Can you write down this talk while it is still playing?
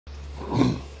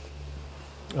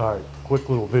All right, quick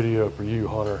little video for you,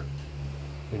 Hunter,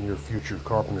 and your future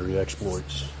carpentry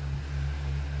exploits.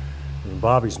 And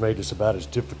Bobby's made this about as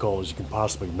difficult as you can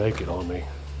possibly make it on me,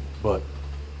 but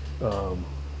a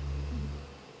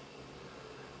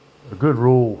good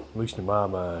rule, at least in my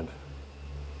mind,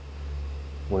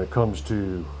 when it comes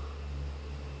to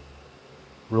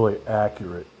really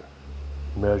accurate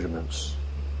measurements,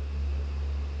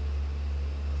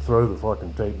 throw the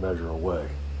fucking tape measure away.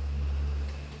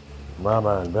 In my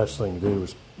mind, the best thing to do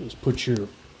is put your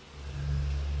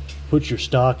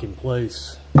stock in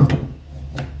place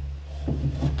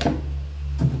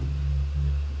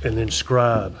and then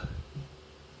scribe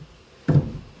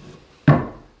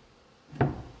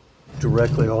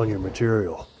directly on your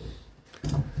material.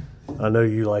 I know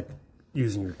you like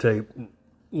using your tape,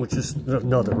 which is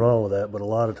nothing wrong with that, but a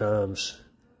lot of times,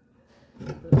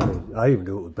 I even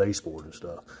do it with baseboard and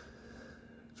stuff.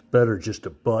 It's better just to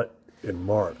butt and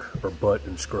mark or butt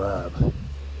and scribe,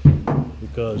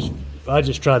 because if I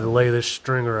just tried to lay this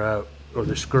stringer out or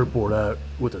this skirt board out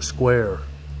with a square,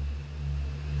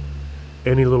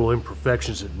 any little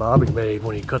imperfections that Bobby made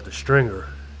when he cut the stringer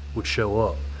would show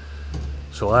up.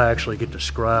 So I actually get to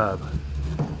scribe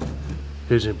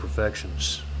his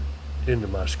imperfections into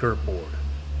my skirt board,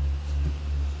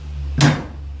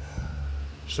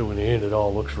 so in the end it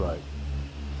all looks right.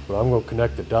 But I'm going to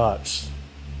connect the dots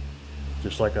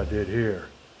just like I did here,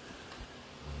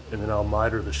 and then I'll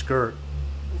miter the skirt,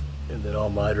 and then I'll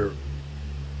miter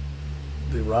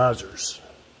the risers,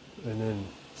 and then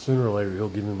sooner or later he'll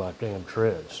give me my damn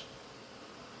treads.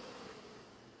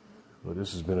 But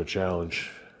this has been a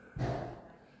challenge.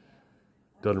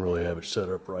 Doesn't really have it set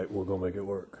up right. We're gonna make it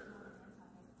work.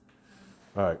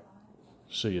 All right,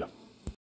 see ya.